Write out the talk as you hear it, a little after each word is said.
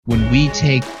When we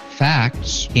take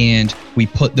facts and we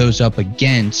put those up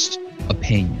against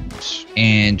opinions,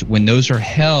 and when those are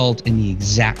held in the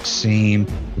exact same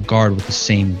regard with the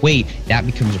same weight, that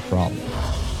becomes a problem.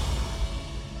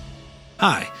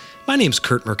 Hi, my name's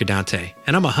Curt Mercadante,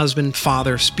 and I'm a husband,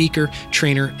 father, speaker,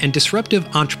 trainer, and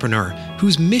disruptive entrepreneur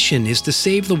whose mission is to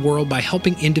save the world by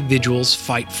helping individuals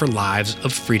fight for lives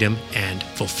of freedom and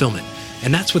fulfillment.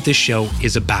 And that's what this show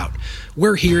is about.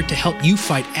 We're here to help you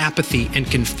fight apathy and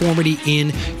conformity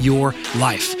in your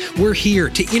life. We're here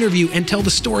to interview and tell the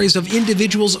stories of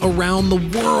individuals around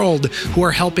the world who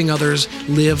are helping others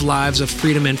live lives of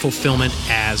freedom and fulfillment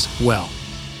as well.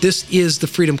 This is the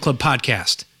Freedom Club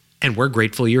Podcast, and we're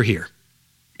grateful you're here.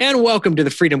 And welcome to the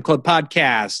Freedom Club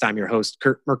Podcast. I'm your host,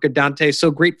 Curt Mercadante.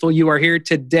 So grateful you are here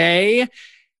today.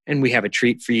 And we have a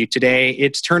treat for you today.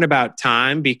 It's turnabout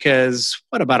time because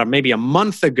maybe a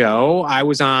month ago, I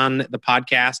was on the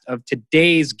podcast of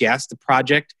today's guest, the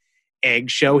Project Egg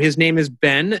Show. His name is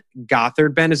Ben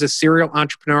Gothard. Ben is a serial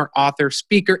entrepreneur, author,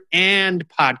 speaker, and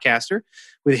podcaster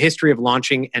with a history of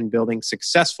launching and building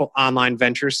successful online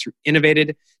ventures through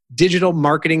innovative digital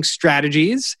marketing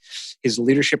strategies. His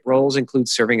leadership roles include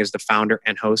serving as the founder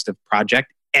and host of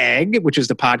Project Egg, which is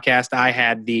the podcast I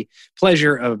had the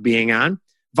pleasure of being on.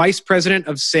 Vice President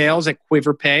of Sales at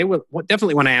QuiverPay. We'll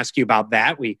definitely want to ask you about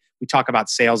that. We talk about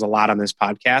sales a lot on this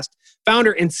podcast.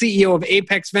 Founder and CEO of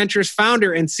Apex Ventures,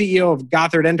 founder and CEO of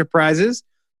Gothard Enterprises,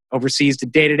 oversees the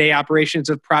day-to-day operations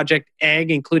of Project Egg,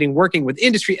 including working with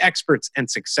industry experts and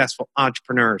successful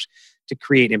entrepreneurs to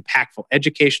create impactful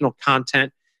educational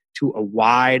content to a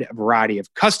wide variety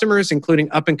of customers,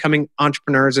 including up-and-coming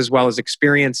entrepreneurs as well as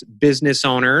experienced business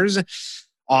owners.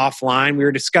 Offline, we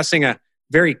were discussing a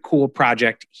very cool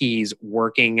project he's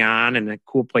working on and a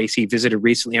cool place he visited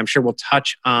recently. I'm sure we'll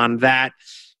touch on that.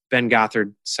 Ben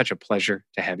Gothard, such a pleasure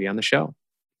to have you on the show.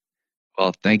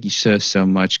 Well, thank you so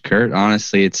much, Curt.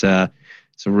 Honestly, it's a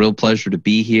real pleasure to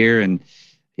be here, and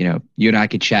you and I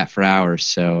could chat for hours.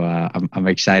 So I'm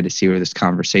excited to see where this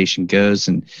conversation goes,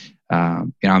 and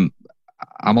I'm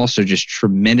also just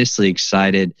tremendously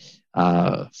excited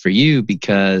for you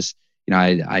because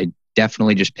I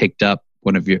definitely just picked up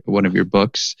one of your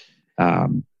books,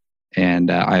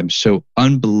 and I am so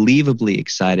unbelievably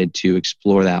excited to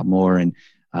explore that more and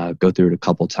go through it a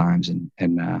couple times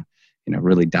and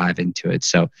really dive into it.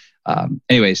 So,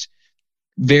 anyways,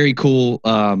 very cool.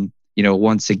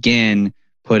 Once again,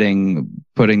 putting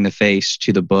the face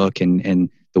to the book and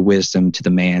the wisdom to the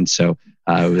man. So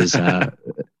it was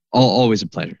always a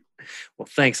pleasure. Well,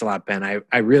 thanks a lot, Ben.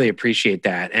 I really appreciate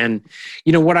that. And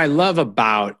what I love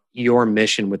about your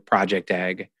mission with Project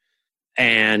Egg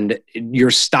and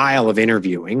your style of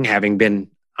interviewing, having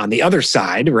been on the other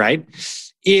side, right,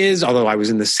 is, although I was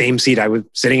in the same seat I was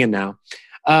sitting in now,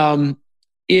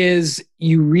 is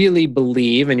you really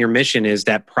believe, and your mission is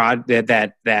that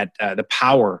the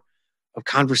power of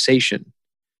conversation,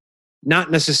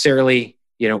 not necessarily,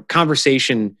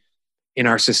 conversation in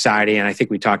our society, and I think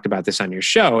we talked about this on your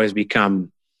show, has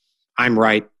become, I'm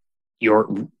right,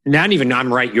 you're not even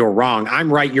I'm right, you're wrong.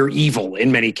 I'm right, you're evil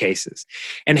in many cases.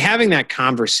 And having that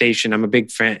conversation, I'm a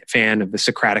big fan of the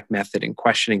Socratic method and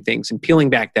questioning things and peeling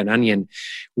back that onion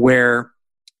where,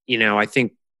 I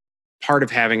think part of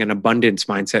having an abundance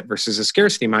mindset versus a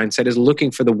scarcity mindset is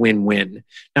looking for the win-win,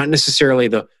 not necessarily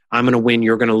the I'm going to win,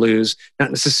 you're going to lose,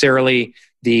 not necessarily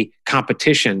the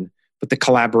competition, but the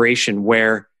collaboration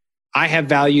where I have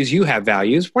values, you have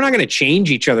values. We're not going to change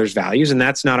each other's values, and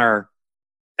that's not our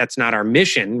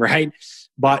mission, right?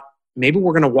 But maybe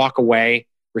we're going to walk away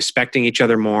respecting each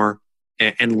other more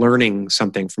and learning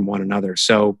something from one another.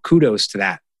 So kudos to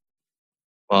that.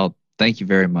 Well, thank you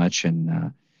very much.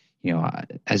 And,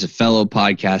 as a fellow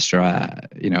podcaster,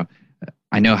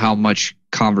 I know how much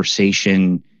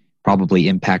conversation probably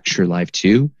impacts your life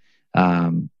too.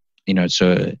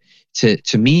 So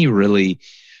to me, really,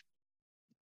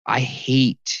 I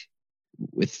hate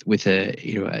with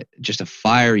just a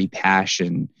fiery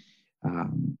passion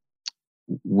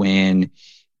when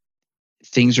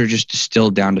things are just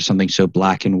distilled down to something so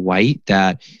black and white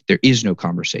that there is no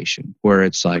conversation, where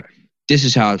it's like, this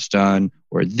is how it's done,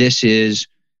 or this is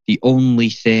the only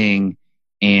thing,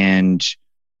 and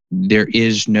there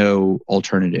is no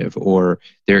alternative, or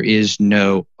there is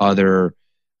no other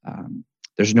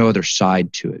there's no other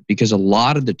side to it. Because a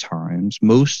lot of the times,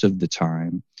 most of the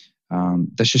time,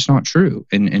 that's just not true.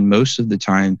 And most of the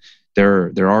time,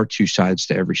 there are two sides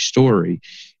to every story.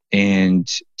 And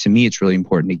to me, it's really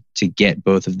important to get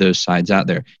both of those sides out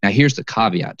there. Now, here's the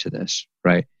caveat to this,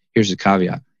 right? Here's the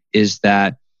caveat, is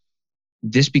that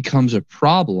this becomes a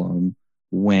problem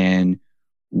when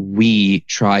we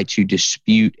try to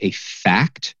dispute a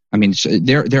fact. I mean,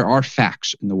 there are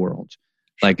facts in the world.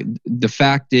 Like the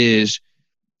fact is,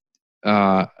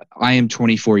 I am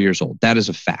 24 years old. That is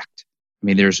a fact. I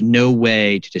mean, there's no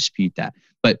way to dispute that.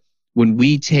 But when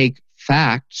we take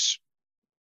facts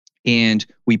and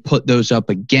we put those up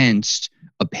against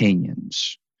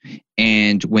opinions,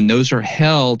 and when those are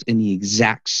held in the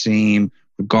exact same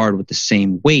regard with the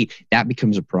same weight, that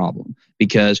becomes a problem.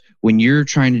 Because when you're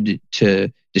trying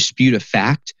to dispute a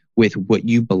fact with what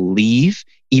you believe,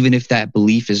 even if that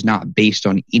belief is not based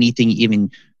on anything even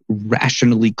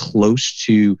rationally close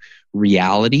to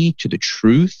reality, to the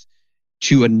truth,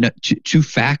 to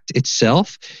fact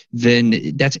itself,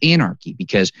 then that's anarchy,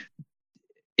 because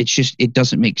it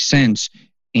doesn't make sense,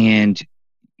 and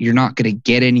you're not going to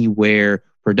get anywhere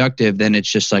productive. Then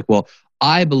it's just like, well,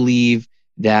 I believe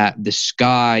that the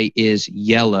sky is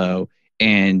yellow,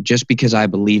 and just because I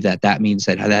believe that, that means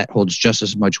that holds just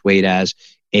as much weight as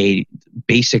a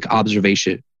basic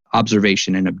observation,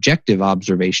 an objective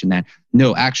observation that,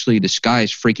 no, actually the sky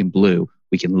is freaking blue.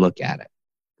 We can look at it.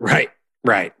 Right.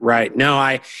 No,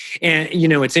 and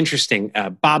it's interesting.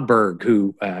 Bob Berg,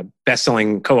 who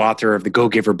best-selling co-author of the Go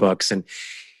Giver books, and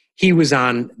he was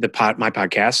on my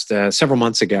podcast several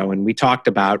months ago, and we talked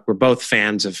about, we're both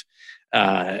fans of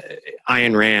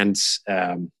Ayn Rand's.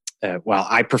 Well,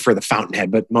 I prefer the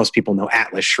Fountainhead, but most people know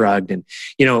Atlas Shrugged. And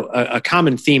a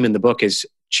common theme in the book is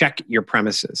check your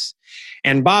premises.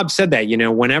 And Bob said that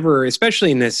whenever,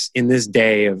 especially in this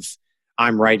day of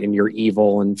I'm right and you're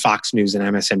evil, and Fox News and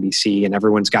MSNBC, and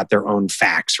everyone's got their own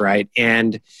facts, right?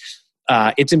 And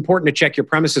it's important to check your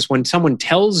premises. When someone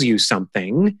tells you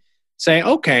something, say,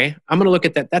 okay, I'm going to look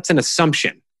at that. That's an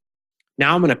assumption.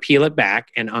 Now I'm going to peel it back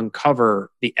and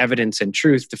uncover the evidence and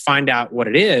truth to find out what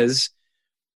it is.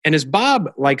 And as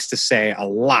Bob likes to say a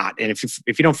lot, and if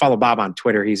you don't follow Bob on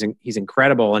Twitter, he's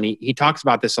incredible. And he talks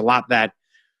about this a lot, that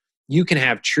you can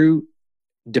have true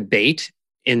debate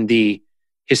in the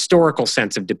historical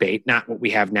sense of debate, not what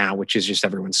we have now, which is just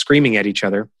everyone screaming at each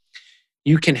other.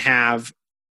 You can have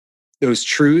those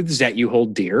truths that you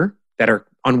hold dear, that are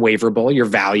unwaverable, your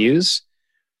values,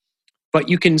 but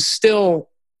you can still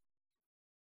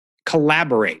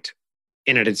collaborate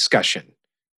in a discussion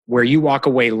where you walk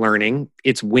away learning.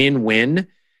 It's win-win.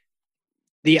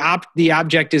 The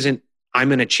object isn't, I'm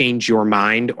going to change your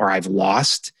mind or I've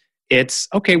lost. It's,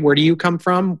 okay, where do you come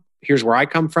from? Here's where I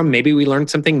come from. Maybe we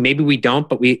learned something, maybe we don't,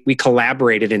 but we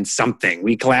collaborated in something.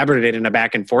 We collaborated in a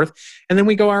back and forth, and then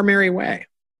we go our merry way.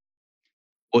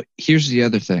 Well, here's the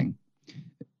other thing.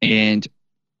 And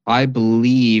I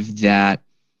believe that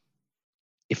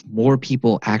if more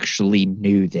people actually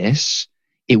knew this,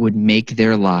 it would make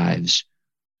their lives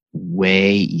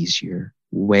way easier,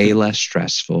 way less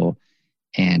stressful,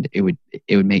 and it would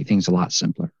make things a lot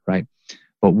simpler, right?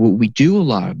 But what we do a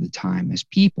lot of the time as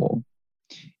people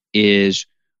is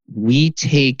we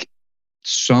take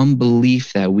some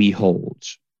belief that we hold,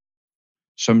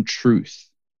 some truth,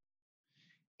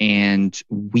 and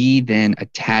we then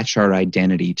attach our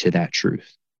identity to that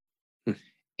truth.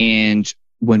 And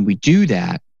when we do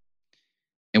that,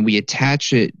 and we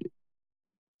attach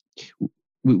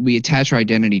our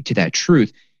identity to that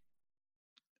truth,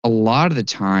 a lot of the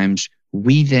times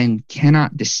we then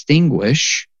cannot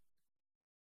distinguish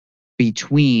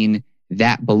between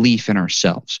that belief in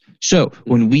ourselves. So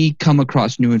when we come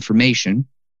across new information,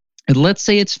 and let's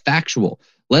say it's factual,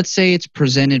 let's say it's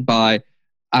presented by,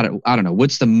 I don't know,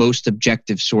 what's the most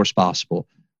objective source possible?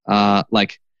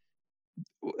 Like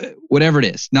whatever it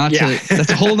is. That's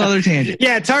a whole nother tangent.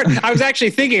 Yeah, it's hard. I was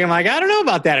actually thinking, I'm like, I don't know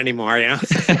about that anymore,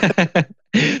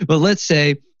 But let's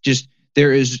say just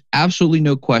there is absolutely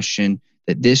no question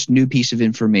that this new piece of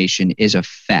information is a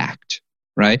fact,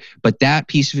 right? But that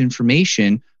piece of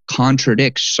information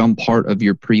contradicts some part of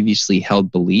your previously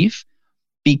held belief.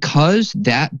 Because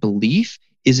that belief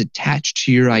is attached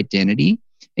to your identity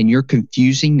and you're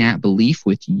confusing that belief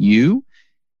with you,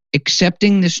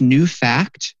 accepting this new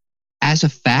fact as a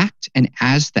fact and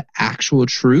as the actual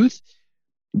truth,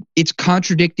 it's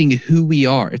contradicting who we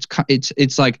are.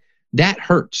 It's like that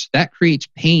hurts. That creates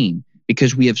pain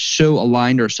because we have so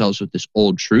aligned ourselves with this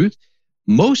old truth.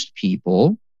 Most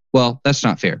people, well, that's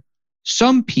not fair.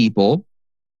 Some people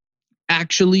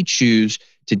actually choose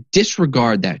to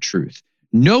disregard that truth,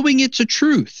 knowing it's a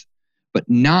truth, but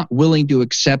not willing to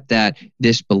accept that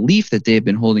this belief that they've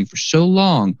been holding for so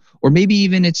long, or maybe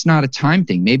even it's not a time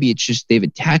thing. Maybe it's just they've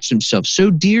attached themselves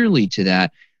so dearly to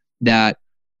that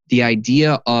the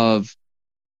idea of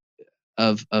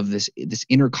this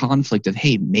inner conflict of,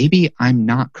 hey, maybe I'm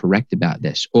not correct about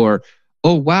this, or,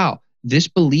 oh, wow, this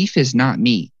belief is not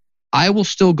me. I will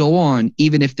still go on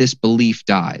even if this belief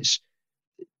dies.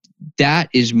 That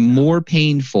is more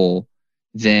painful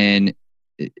than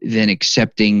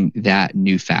accepting that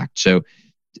new fact. So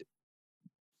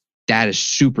that is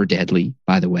super deadly,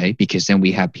 by the way, because then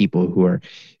we have people who are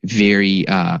very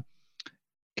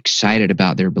excited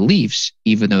about their beliefs,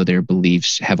 even though their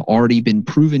beliefs have already been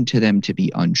proven to them to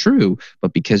be untrue.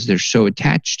 But because they're so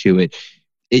attached to it,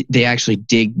 they actually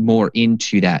dig more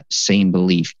into that same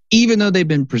belief, even though they've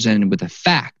been presented with a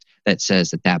fact that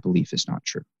says that that belief is not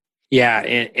true. Yeah.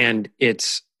 And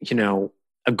it's,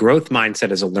 a growth mindset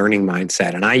is a learning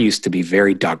mindset. And I used to be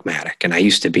very dogmatic, and I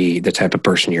used to be the type of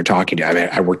person you're talking to. I mean,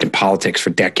 I worked in politics for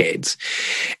decades.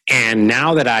 And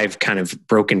now that I've kind of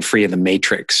broken free of the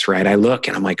matrix, right, I look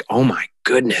and I'm like, oh my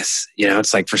goodness,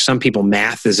 it's like for some people,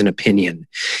 math is an opinion,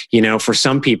 for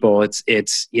some people it's,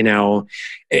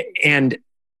 and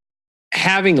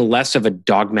having less of a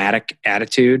dogmatic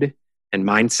attitude and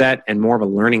mindset and more of a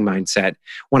learning mindset.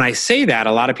 When I say that,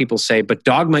 a lot of people say, but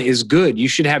dogma is good. You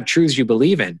should have truths you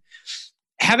believe in.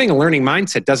 Having a learning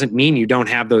mindset doesn't mean you don't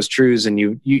have those truths and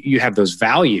you have those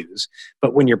values.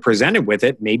 But when you're presented with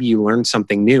it, maybe you learn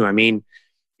something new. I mean,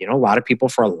 a lot of people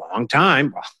for a long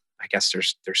time, well, I guess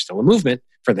there's still a movement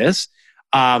for this,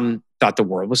 thought the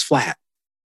world was flat.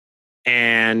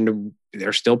 And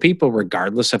there's still people,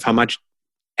 regardless of how much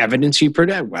evidence you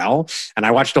present. Well, and I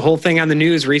watched a whole thing on the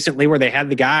news recently where they had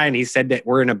the guy and he said that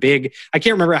we're in a big, I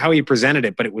can't remember how he presented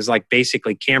it, but it was like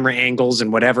basically camera angles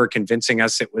and whatever convincing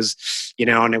us it was,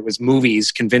 and it was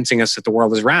movies convincing us that the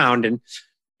world is round. And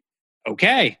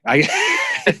okay,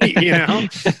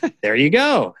 there you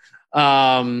go.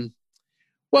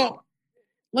 Well,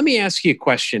 let me ask you a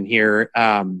question here.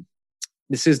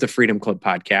 This is the Freedom Club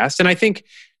podcast. And I think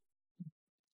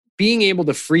being able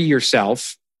to free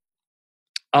yourself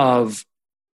of,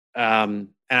 and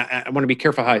I want to be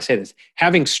careful how I say this,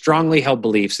 having strongly held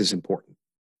beliefs is important.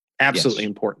 Absolutely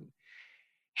important.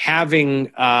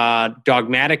 Having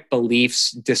dogmatic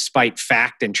beliefs despite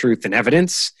fact and truth and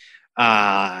evidence,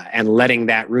 and letting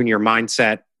that ruin your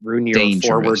mindset, ruin your Dangerous.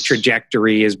 Forward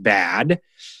trajectory is bad.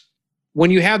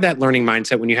 When you have that learning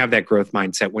mindset, when you have that growth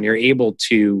mindset, when you're able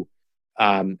to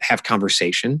have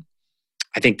conversation,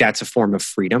 I think that's a form of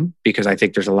freedom, because I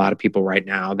think there's a lot of people right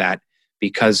now that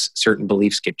because certain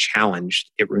beliefs get challenged,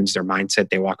 it ruins their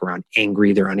mindset. They walk around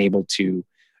angry. They're unable to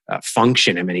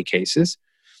function in many cases.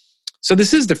 So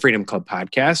this is the Freedom Club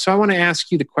podcast. So I want to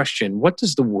ask you the question, what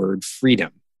does the word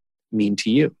freedom mean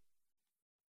to you?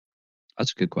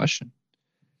 That's a good question.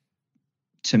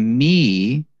 To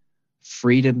me,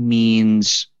 freedom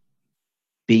means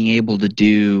being able to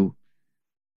do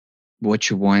what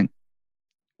you want,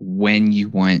 when you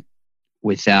want,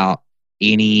 without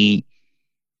any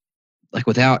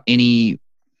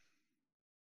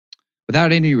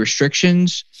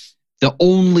restrictions. The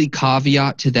only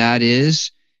caveat to that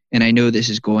is, and I know this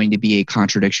is going to be a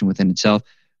contradiction within itself,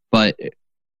 but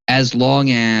as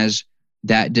long as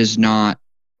that does not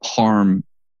harm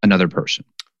another person.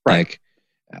 Right.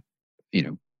 Like,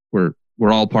 we're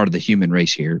all part of the human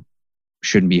race here.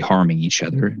 Shouldn't be harming each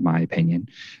other, in my opinion.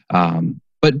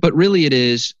 But really it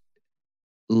is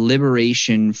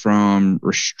liberation from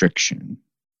restriction.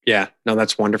 Yeah, no,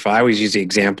 that's wonderful. I always use the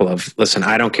example of, listen,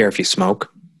 I don't care if you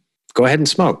smoke. Go ahead and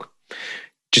smoke.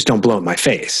 Just don't blow in my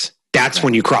face. That's right.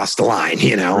 When you cross the line,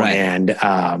 Right.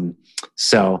 And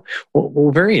so, well,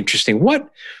 very interesting. We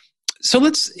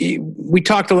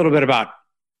talked a little bit about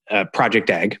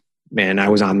Project Egg, and I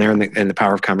was on there in the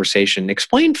Power of Conversation.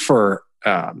 Explain for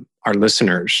our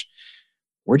listeners,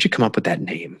 where'd you come up with that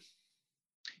name?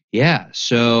 Yeah,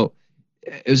 so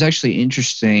it was actually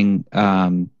interesting.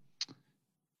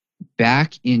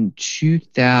 Back in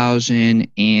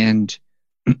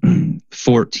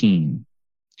 2014,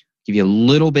 give you a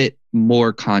little bit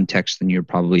more context than you're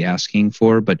probably asking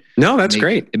for, but no, that's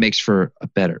great. It makes for a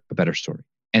better story,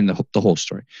 and the whole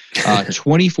story.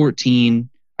 2014,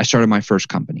 I started my first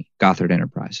company, Gothard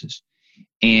Enterprises,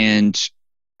 and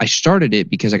I started it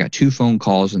because I got 2 phone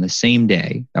calls in the same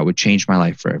day that would change my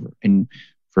life forever. And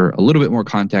for a little bit more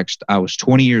context, I was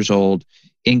 20 years old,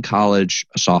 in college,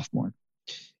 a sophomore.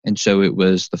 And so it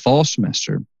was the fall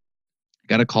semester. I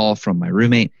got a call from my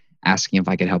roommate asking if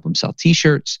I could help him sell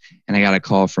t-shirts. And I got a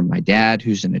call from my dad,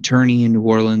 who's an attorney in New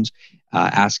Orleans,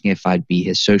 asking if I'd be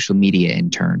his social media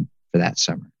intern for that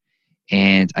summer.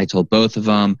 And I told both of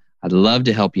them, I'd love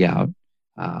to help you out,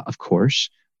 of course,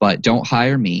 but don't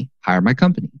hire me, hire my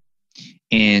company.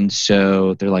 And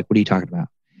so they're like, what are you talking about?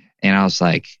 And I was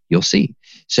like, you'll see.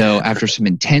 So after some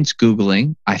intense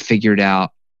Googling, I figured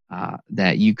out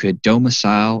that you could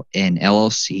domicile an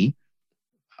LLC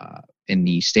in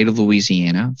the state of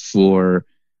Louisiana for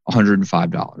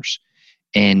 $105.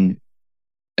 And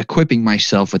equipping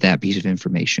myself with that piece of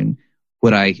information,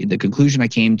 the conclusion I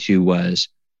came to was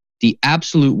the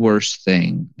absolute worst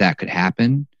thing that could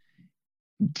happen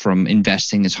from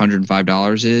investing this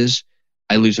 $105 is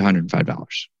I lose $105.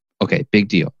 Okay, big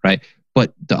deal, right?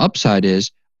 But the upside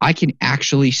is I can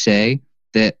actually say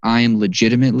that I am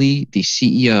legitimately the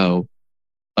CEO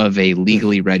of a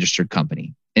legally registered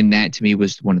company. And that to me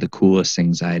was one of the coolest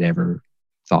things I had ever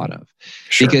thought of.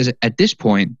 Sure. Because at this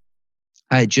point,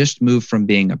 I had just moved from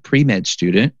being a pre-med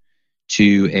student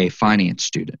to a finance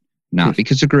student, not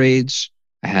because of grades.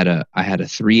 I had a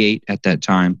 3.8 at that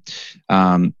time,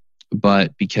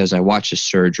 but because I watched a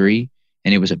surgery,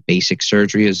 and it was a basic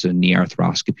surgery, it was a knee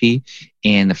arthroscopy.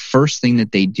 And the first thing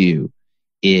that they do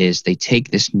is they take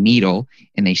this needle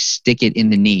and they stick it in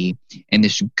the knee, and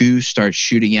this goo starts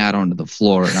shooting out onto the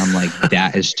floor. And I'm like,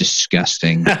 that is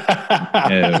disgusting.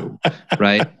 No,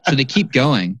 right? So they keep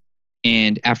going.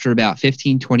 And after about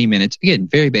 15, 20 minutes, again,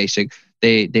 very basic,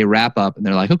 they wrap up and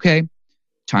they're like, okay,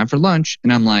 time for lunch.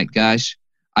 And I'm like, guys,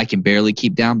 I can barely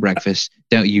keep down breakfast.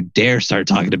 Don't you dare start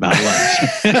talking about lunch.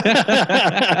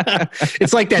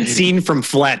 It's like that scene from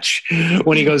Fletch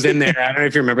when he goes in there. I don't know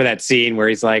if you remember that scene where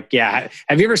he's like, yeah,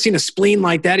 have you ever seen a spleen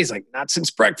like that? He's like, not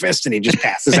since breakfast. And he just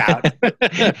passes out.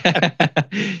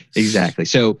 Exactly.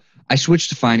 So I switched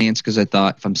to finance because I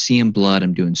thought if I'm seeing blood,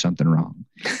 I'm doing something wrong.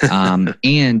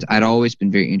 And I'd always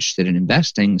been very interested in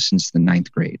investing since the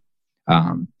 9th grade.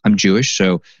 I'm Jewish,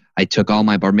 so I took all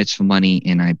my bar mitzvah money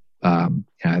and I've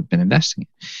been investing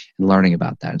it and learning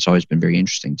about that. It's always been very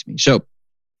interesting to me. So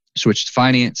switched to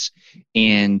finance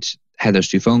and had those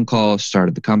 2 phone calls,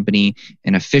 started the company,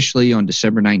 and officially on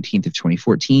December 19th of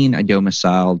 2014, I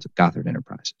domiciled Gothard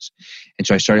Enterprises. And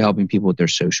so I started helping people with their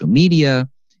social media,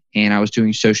 and I was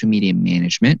doing social media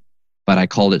management, but I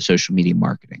called it social media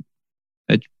marketing.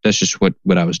 That's just what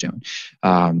I was doing.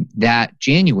 That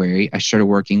January, I started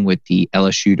working with the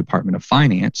LSU Department of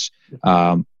Finance.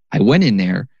 I went in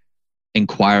there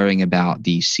inquiring about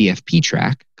the CFP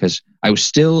track because I was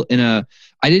still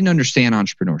I didn't understand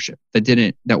entrepreneurship.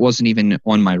 That wasn't even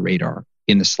on my radar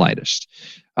in the slightest.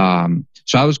 So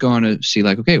I was going to see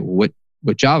like, okay, well,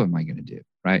 what job am I going to do?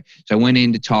 Right. So I went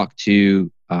in to talk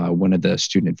to one of the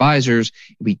student advisors.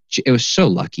 It was so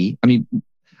lucky. I mean,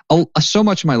 so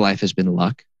much of my life has been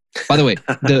luck. By the way,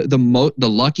 the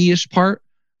luckiest part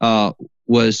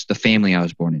was the family I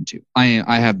was born into.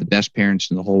 I have the best parents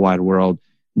in the whole wide world.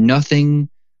 Nothing.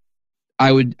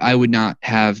 I would not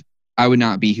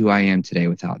be who I am today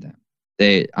without them.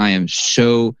 I am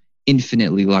so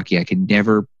infinitely lucky. I could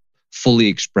never fully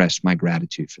express my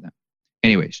gratitude for them.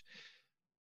 Anyways,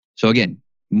 so again,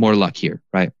 more luck here,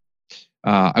 right?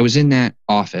 I was in that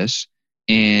office.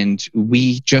 And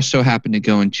we just so happened to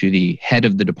go into the head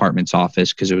of the department's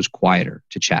office because it was quieter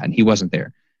to chat, and he wasn't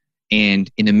there. And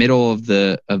in the middle of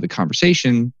the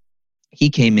conversation, he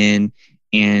came in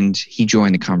and he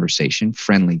joined the conversation,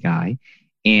 friendly guy.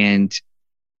 And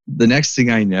the next thing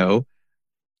I know,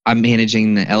 I'm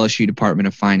managing the LSU Department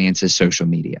of Finance's social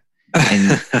media.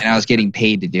 And I was getting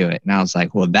paid to do it. And I was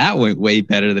like, well, that went way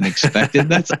better than expected.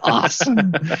 That's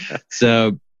awesome.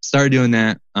 So started doing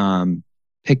that.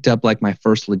 Picked up like my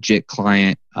first legit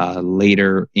client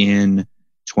later in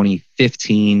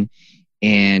 2015,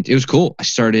 and it was cool. I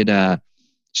started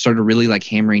really like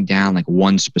hammering down like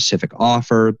one specific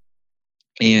offer.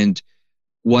 And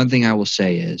one thing I will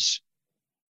say is,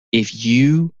 if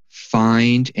you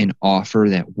find an offer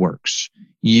that works,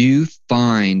 you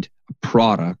find a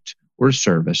product or a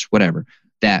service, whatever,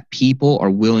 that people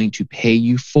are willing to pay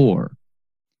you for,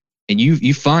 and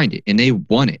you find it and they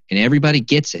want it and everybody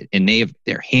gets it and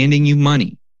they're handing you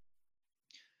money,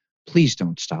 please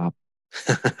don't stop.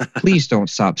 Please don't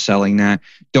stop selling that.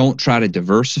 Don't try to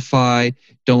diversify.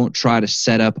 Don't try to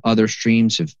set up other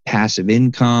streams of passive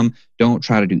income. Don't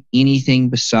try to do anything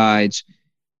besides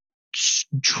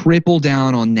triple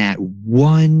down on that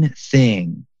one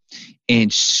thing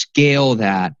and scale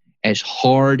that as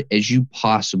hard as you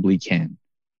possibly can.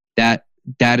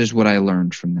 That is what I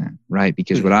learned from that, right?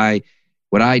 Because what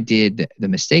I did, the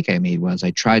mistake I made was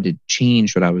I tried to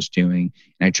change what I was doing,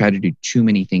 and I tried to do too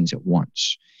many things at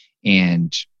once,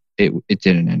 and it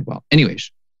didn't end well.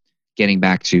 Anyways, getting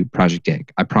back to Project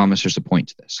Egg, I promise there's a point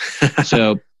to this.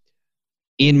 So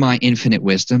in my infinite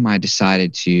wisdom, I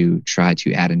decided to try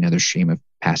to add another stream of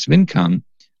passive income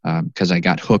because I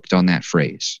got hooked on that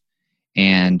phrase.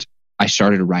 And I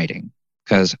started writing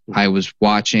because I was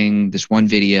watching this one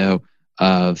video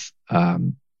of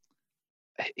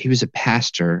he was a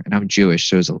pastor, and I'm Jewish,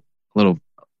 so there's a little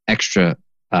extra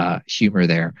humor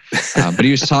there. But he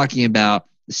was talking about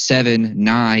 7,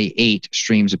 9, 8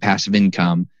 streams of passive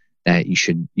income that you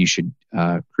should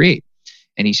create.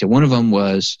 And he said one of them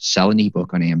was sell an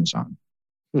ebook on Amazon.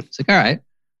 It's like, all right,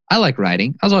 I like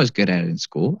writing. I was always good at it in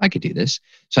school. I could do this.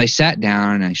 So I sat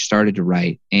down and I started to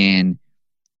write, and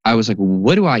I was like, well,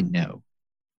 what do I know?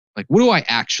 Like, what do I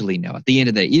actually know at the end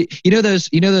of the day? You know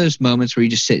those moments where you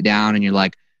just sit down and you're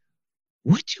like,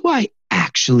 what do I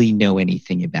actually know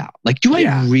anything about? Like, do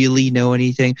I really know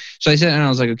anything? So I said, and I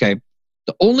was like, okay,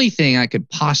 the only thing I could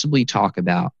possibly talk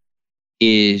about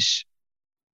is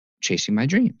chasing my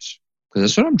dreams, because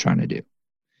that's what I'm trying to do.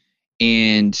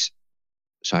 And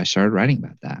so I started writing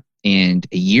about that. And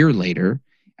a year later,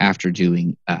 after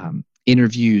doing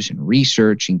interviews and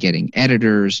research and getting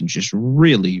editors and just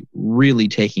really, really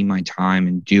taking my time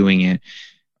and doing it,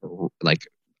 like,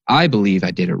 I believe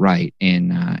I did it right.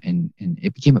 And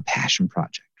it became a passion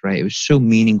project, right? It was so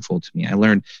meaningful to me. I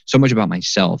learned so much about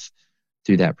myself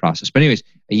through that process. But anyways,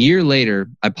 a year later,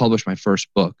 I published my first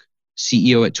book,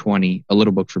 CEO at 20, A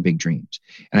Little Book for Big Dreams.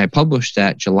 And I published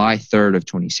that July 3rd of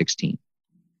 2016.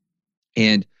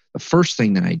 And the first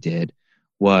thing that I did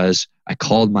was I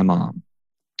called my mom,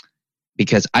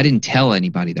 because I didn't tell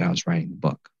anybody that I was writing the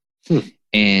book.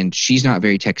 And she's not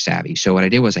very tech savvy. So what I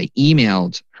did was I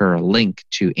emailed her a link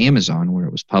to Amazon where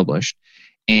it was published.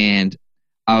 And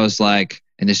I was like,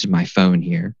 and this is my phone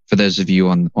here. For those of you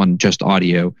on just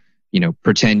audio,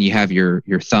 pretend you have your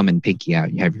thumb and pinky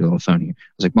out. You have your little phone here.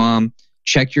 I was like, Mom,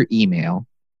 check your email.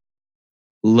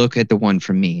 Look at the one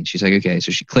from me. And she's like, okay.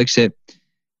 So she clicks it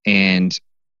and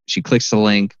she clicks the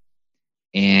link,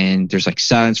 and there's like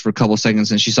silence for a couple of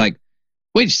seconds. And she's like,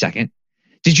 wait a second.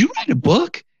 Did you write a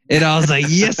book? And I was like,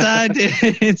 yes, I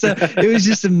did. And so it was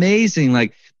just amazing.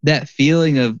 Like that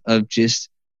feeling of just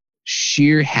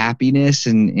sheer happiness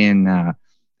and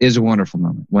it was a wonderful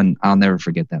moment. When I'll never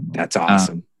forget that moment. That's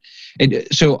awesome. And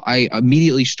so I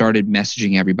immediately started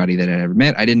messaging everybody that I'd ever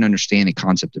met. I didn't understand the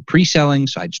concept of pre-selling,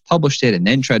 so I just published it and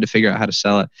then tried to figure out how to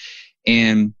sell it.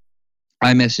 And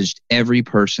I messaged every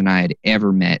person I had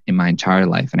ever met in my entire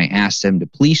life, and I asked them to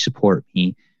please support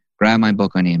me, grab my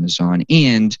book on Amazon,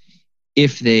 and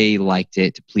if they liked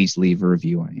it, to please leave a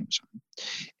review on Amazon.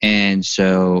 And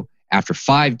so after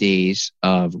 5 days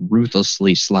of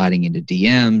ruthlessly sliding into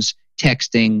DMs,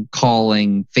 texting,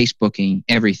 calling, Facebooking,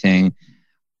 everything,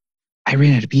 I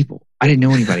ran out of people. I didn't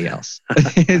know anybody else.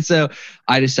 And so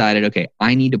I decided, okay,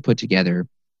 I need to put together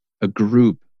a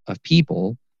group of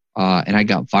people. And I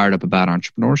got fired up about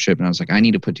entrepreneurship. And I was like, I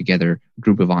need to put together a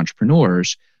group of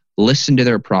entrepreneurs, listen to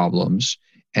their problems,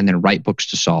 and then write books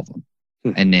to solve them.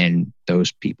 And then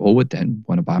those people would then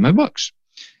want to buy my books.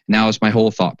 And that was my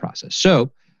whole thought process.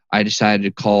 So I decided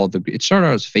to call it started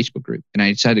out as a Facebook group, and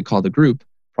I decided to call the group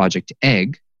Project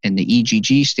Egg, and the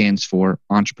EGG stands for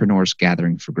Entrepreneurs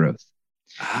Gathering for Growth.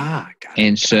 Got it.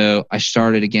 And so I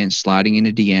started again sliding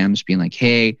into DMs, being like,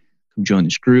 hey, come join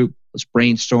this group. Let's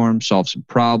brainstorm, solve some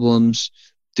problems,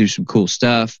 do some cool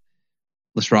stuff.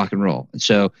 Let's rock and roll. And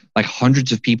so like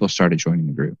hundreds of people started joining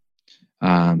the group.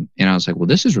 And I was like, well,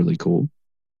 this is really cool.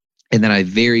 And then I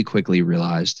very quickly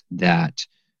realized that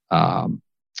I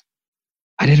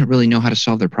didn't really know how to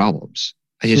solve their problems.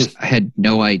 I had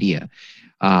no idea.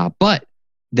 But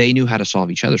they knew how to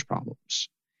solve each other's problems.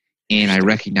 And I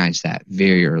recognized that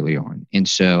very early on. And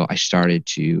so I started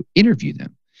to interview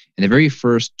them. And the very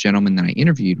first gentleman that I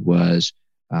interviewed was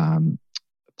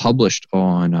published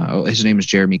on, his name is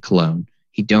Jeremy Colon.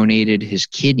 He donated his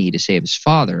kidney to save his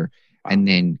father. Wow. And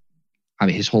then,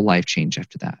 his whole life changed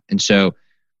after that. And so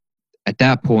at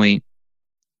that point,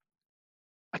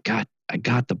 I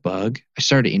got the bug. I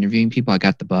started interviewing people. I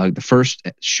got the bug. The first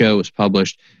show was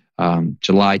published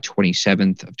July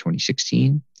 27th of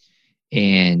 2016.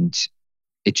 And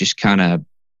it just kind of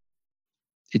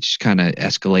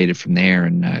escalated from there.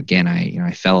 And again,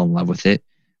 I fell in love with it.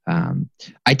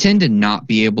 I tend to not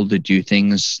be able to do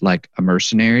things like a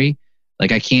mercenary.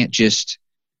 Like I can't just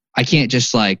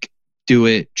like do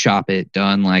it, chop it,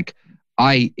 done. Like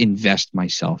I invest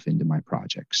myself into my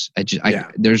projects.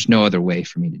 There's no other way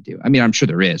for me to do. I'm sure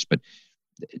there is, but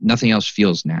nothing else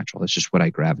feels natural. It's just what I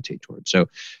gravitate towards. So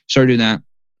started doing that.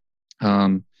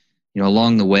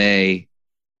 Along the way,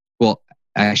 well,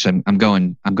 actually, I'm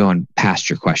going past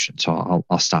your question, so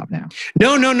I'll stop now.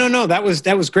 No. That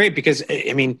was great because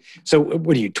so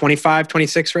what are you, 25,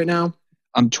 26 right now?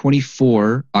 I'm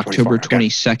 24. October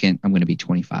 22nd, I'm going to be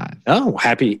 25. Oh,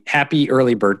 happy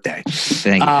early birthday!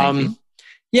 Thank you.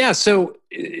 Yeah, so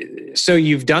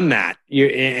you've done that,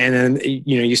 and then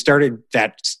you started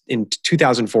that in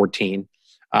 2014.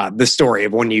 The story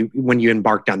of when you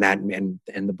embarked on that and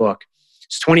the book.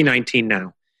 It's 2019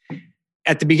 now.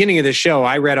 at the beginning of the show,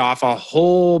 I read off a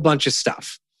whole bunch of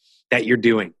stuff that you're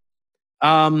doing.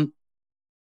 How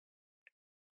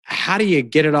do you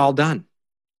get it all done?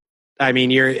 I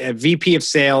mean, you're a VP of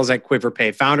sales at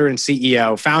QuiverPay, founder and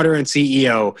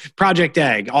CEO, Project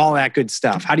Egg, all that good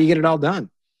stuff. How do you get it all done?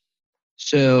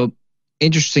 So,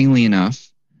 interestingly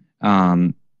enough,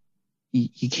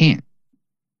 you can't.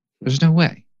 There's no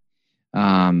way.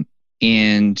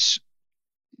 And,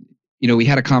 we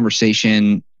had a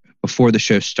conversation before the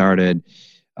show started,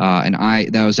 and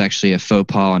that was actually a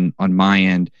faux pas on my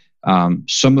end.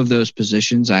 Some of those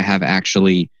positions I have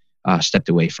actually stepped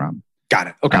away from. Got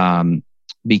it. Okay.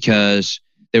 Because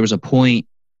there was a point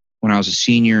when I was a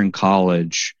senior in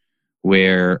college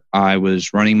where I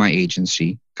was running my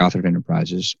agency, Gothard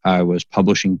Enterprises. I was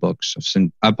publishing books.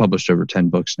 I've published over 10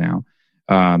 books now.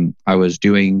 I was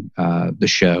doing the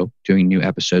show, doing new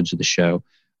episodes of the show.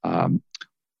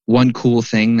 One cool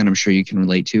thing that I'm sure you can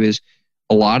relate to is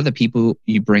a lot of the people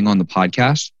you bring on the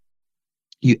podcast,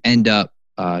 you end up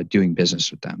doing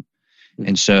business with them.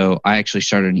 And so I actually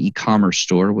started an e-commerce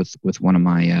store with one of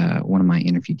my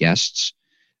interview guests.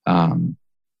 I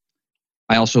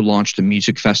also launched a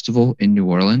music festival in New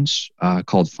Orleans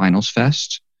called Finals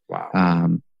Fest.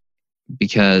 Wow.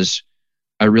 Because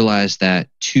I realized that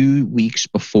 2 weeks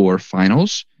before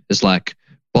finals is like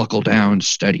buckle down,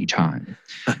 study time.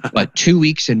 But 2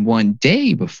 weeks and 1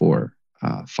 day before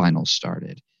finals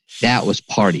started, that was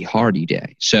party hardy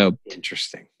day. So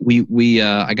interesting.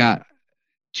 I got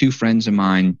 2 friends of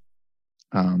mine,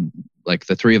 like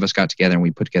the 3 of us got together and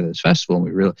we put together this festival,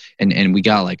 and we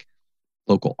got like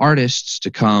local artists to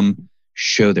come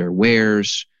show their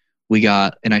wares. We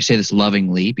got, and I say this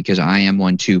lovingly because I am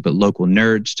one too, but local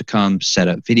nerds to come set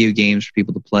up video games for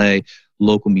people to play,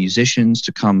 local musicians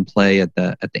to come play at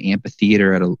the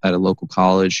amphitheater at a local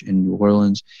college in New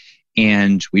Orleans.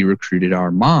 And we recruited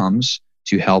our moms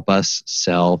to help us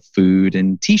sell food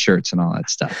and T-shirts and all that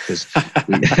stuff because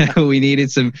we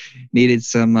needed some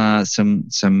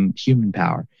human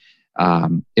power.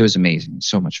 It was amazing,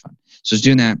 so much fun. So I was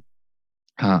doing that.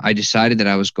 I decided that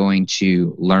I was going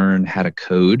to learn how to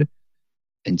code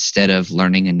instead of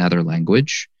learning another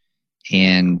language,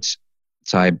 and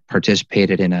so I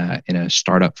participated in a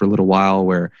startup for a little while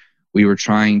where we were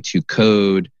trying to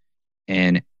code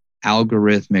an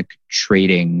algorithmic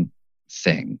trading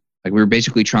thing. Like we were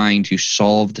basically trying to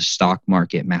solve the stock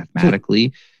market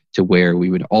mathematically to where we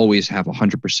would always have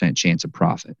 100% chance of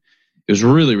profit. It was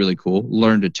really, really cool.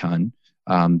 Learned a ton.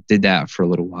 Did that for a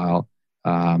little while.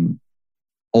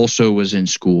 Also was in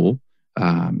school,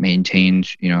 maintained,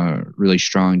 a really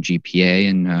strong GPA,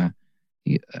 and I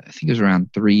think it was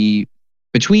around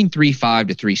between 3.5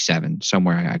 to 3.7,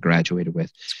 somewhere I graduated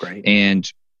with. That's great.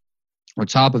 And on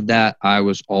top of that, I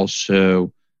was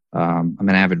also, I'm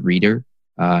an avid reader.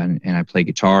 And I play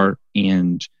guitar,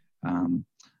 and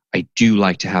I do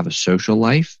like to have a social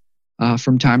life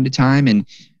from time to time, and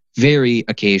very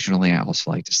occasionally I also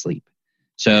like to sleep.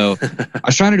 So I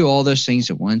was trying to do all those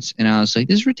things at once, and I was like,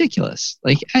 "This is ridiculous!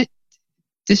 Like,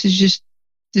 this is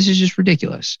just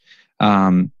ridiculous."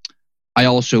 I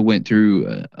also went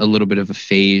through a little bit of a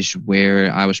phase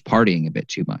where I was partying a bit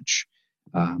too much,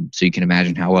 so you can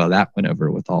imagine how well that went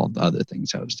over with all the other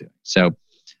things I was doing. So.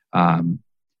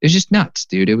 It was just nuts,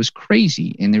 dude. It was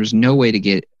crazy. And there's no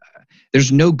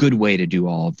good way to do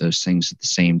all of those things at the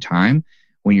same time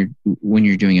when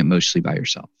you're doing it mostly by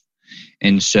yourself.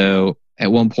 And so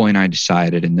at one point I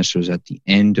decided, and this was at the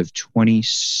end of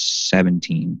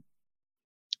 2017,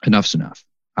 enough's enough.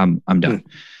 I'm done.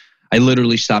 I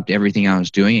literally stopped everything I was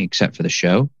doing except for the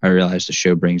show. I realized the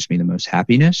show brings me the most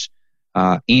happiness,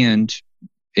 and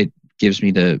it gives me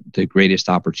the greatest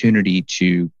opportunity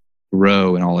to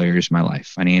grow in all areas of my life,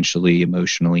 financially,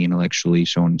 emotionally, intellectually,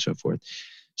 so on and so forth.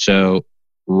 So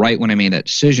right when I made that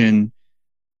decision,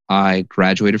 I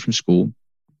graduated from school,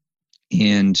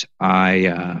 and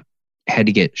I had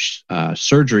to get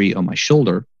surgery on my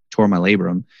shoulder, tore my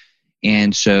labrum.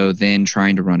 And so then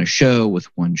trying to run a show with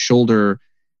one shoulder,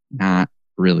 not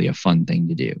really a fun thing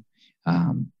to do.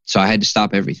 So I had to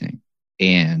stop everything.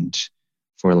 And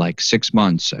for like 6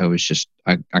 months,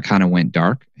 I kind of went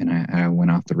dark, and I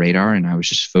went off the radar, and I was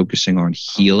just focusing on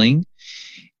healing.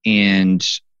 And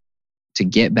to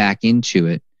get back into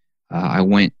it, I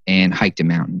went and hiked a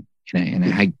mountain, and I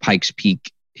hiked Pikes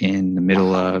Peak in the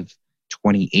middle of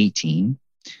 2018.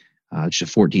 It's a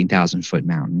 14,000 foot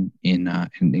mountain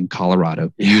in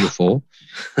Colorado. Beautiful.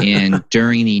 And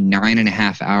during the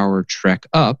 9.5 hour trek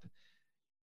up,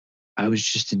 I was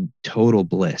just in total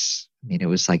bliss. I mean, it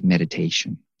was like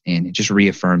meditation, and it just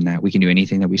reaffirmed that we can do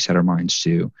anything that we set our minds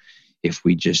to if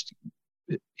we just,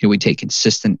 we take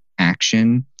consistent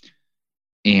action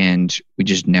and we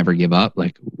just never give up.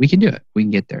 Like, we can do it. We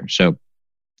can get there. So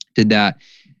did that,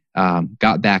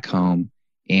 got back home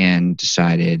and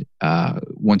decided,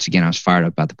 once again, I was fired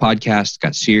up about the podcast,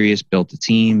 got serious, built a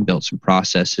team, built some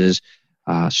processes,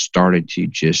 started to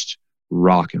just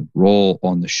rock and roll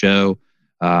on the show.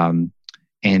 And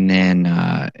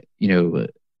then,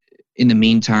 in the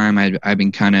meantime, I've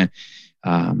been kind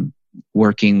of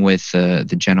working with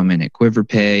the gentleman at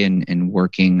QuiverPay and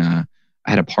working. I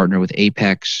had a partner with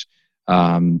Apex.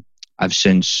 I've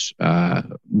since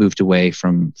moved away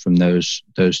from those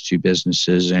two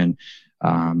businesses, and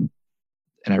I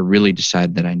really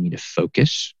decided that I need to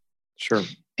focus. Sure.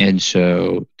 And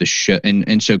so the show,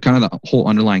 and so kind of the whole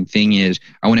underlying thing is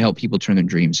I want to help people turn their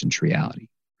dreams into reality,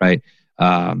 right?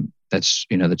 That's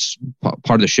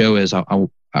part of the show is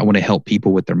I want to help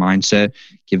people with their mindset,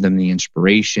 give them the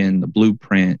inspiration, the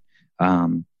blueprint,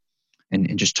 and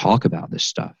just talk about this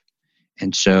stuff.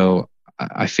 And so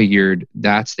I figured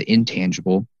that's the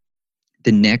intangible.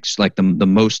 The next, like the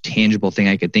most tangible thing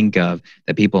I could think of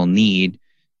that people need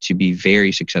to be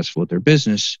very successful with their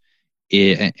business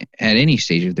at any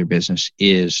stage of their business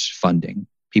is funding.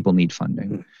 People need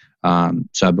funding.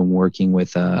 So I've been working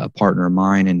with a partner of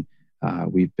mine, and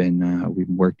we've been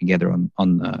working together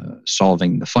on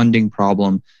solving the funding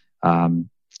problem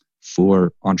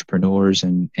for entrepreneurs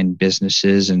and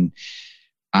businesses. And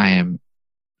I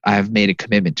have made a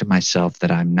commitment to myself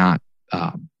that I'm not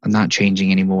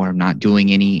changing anymore. I'm not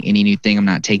doing any new thing. I'm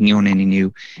not taking on any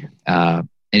new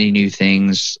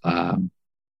things.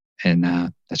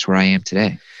 And that's where I am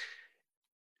today.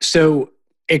 So,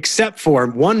 except for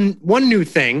one new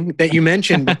thing that you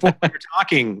mentioned before we were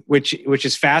talking, which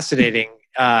is fascinating.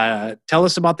 Tell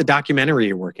us about the documentary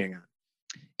you're working on.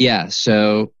 Yeah.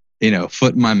 So,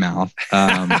 foot in my mouth.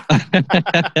 But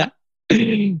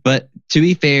to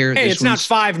be fair, hey, it's not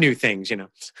 5 new things,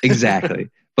 Exactly.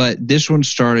 But this one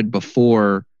started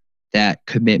before that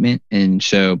commitment, and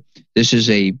so this is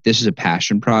a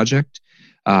passion project.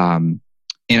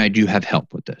 And I do have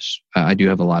help with this. I do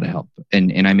have a lot of help,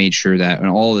 and I made sure that in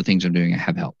all the things I'm doing, I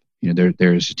have help.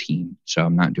 There is a team, so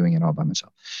I'm not doing it all by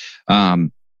myself.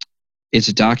 It's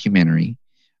a documentary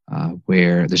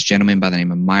where this gentleman by the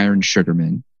name of Myron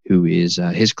Sugarman, who is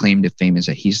his claim to fame is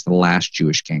that he's the last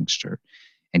Jewish gangster,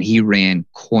 and he ran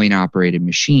coin-operated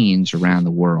machines around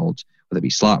the world, whether it be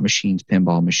slot machines,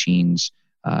 pinball machines,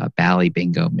 bally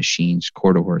bingo machines,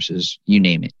 quarter horses, you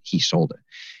name it, he sold it.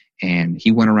 And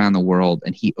he went around the world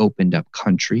and he opened up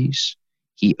countries.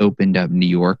 He opened up New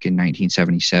York in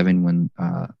 1977 when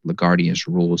LaGuardia's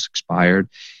rules expired.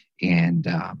 And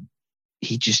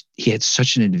he had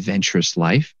such an adventurous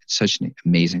life, such an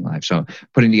amazing life. So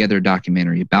putting together a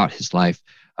documentary about his life.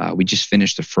 We just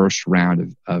finished the first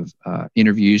round of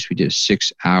interviews. We did a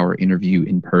 6-hour interview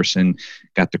in person,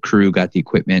 got the crew, got the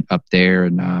equipment up there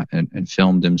and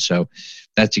filmed him. So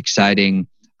that's exciting.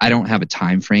 I don't have a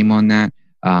time frame on that.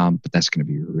 But that's going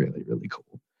to be really, really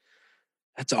cool.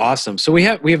 That's awesome. So we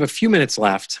have a few minutes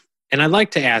left, and I'd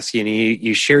like to ask you, and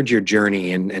you shared your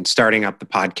journey and starting up the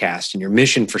podcast and your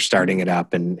mission for starting it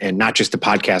up, and not just the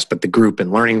podcast, but the group,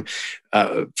 and learning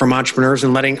from entrepreneurs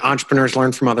and letting entrepreneurs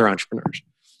learn from other entrepreneurs.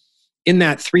 In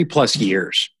that 3+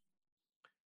 years,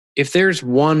 if there's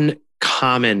one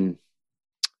common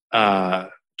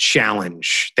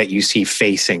challenge that you see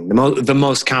facing, the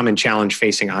most common challenge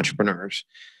facing entrepreneurs,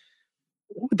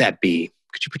 what would that be?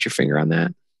 Could you put your finger on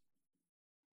that?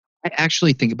 I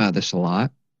actually think about this a lot.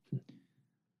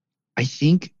 I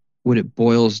think what it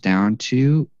boils down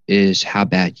to is how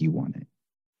bad you want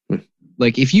it.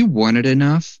 Like, if you want it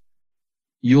enough,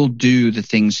 you'll do the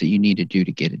things that you need to do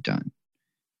to get it done.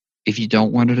 If you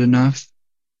don't want it enough,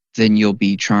 then you'll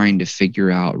be trying to figure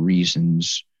out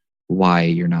reasons why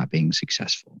you're not being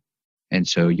successful. And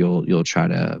so you'll try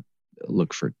to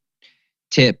look for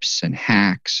tips and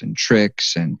hacks and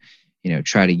tricks, and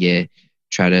try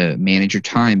to manage your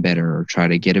time better, or try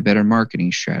to get a better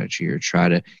marketing strategy, or try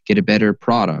to get a better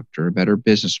product or a better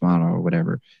business model or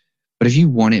whatever. But if you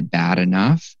want it bad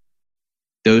enough,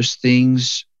 those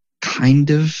things kind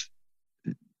of,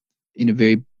 in a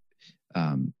very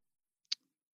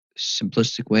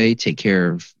simplistic way, take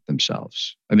care of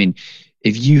themselves. I mean,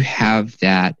 if you have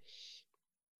that,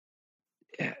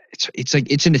 it's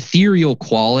like it's an ethereal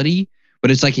quality. But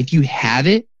it's like, if you have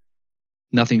it,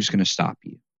 nothing's going to stop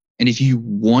you. And if you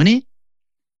want it,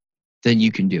 then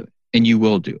you can do it, and you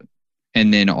will do it.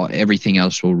 And then everything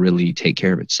else will really take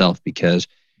care of itself, because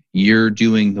you're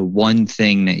doing the one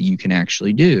thing that you can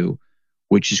actually do,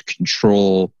 which is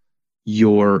control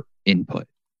your input.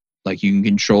 Like, you can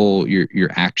control your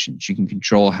actions. You can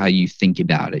control how you think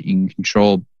about it. You can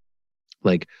control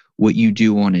like what you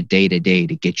do on a day to day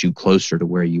to get you closer to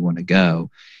where you want to go.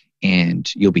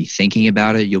 And you'll be thinking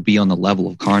about it. You'll be on the level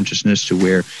of consciousness to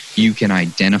where you can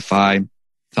identify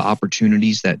the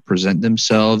opportunities that present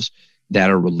themselves that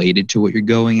are related to what you're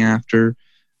going after.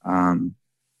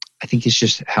 I think it's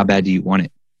just, how bad do you want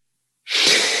it?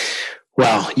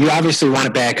 Well, you obviously want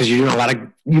it bad because you're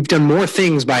doing you've done more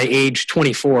things by age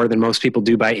 24 than most people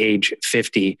do by age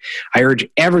 50. I urge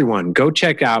everyone, go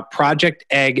check out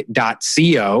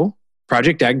projectegg.co,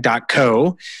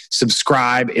 projectegg.co.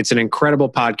 Subscribe. It's an incredible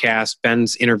podcast.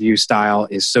 Ben's interview style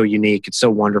is so unique. It's so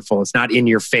wonderful. It's not in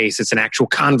your face. It's an actual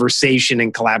conversation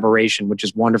and collaboration, which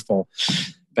is wonderful.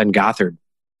 Ben Gothard,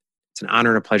 it's an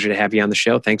honor and a pleasure to have you on the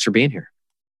show. Thanks for being here.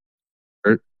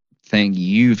 Curt, thank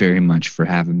you very much for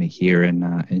having me here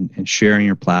and sharing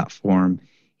your platform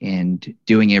and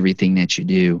doing everything that you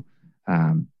do.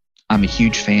 I'm a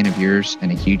huge fan of yours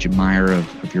and a huge admirer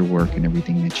of your work and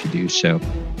everything that you do. So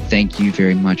thank you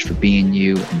very much for being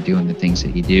you and doing the things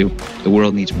that you do. The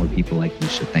world needs more people like you,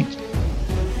 so thank you.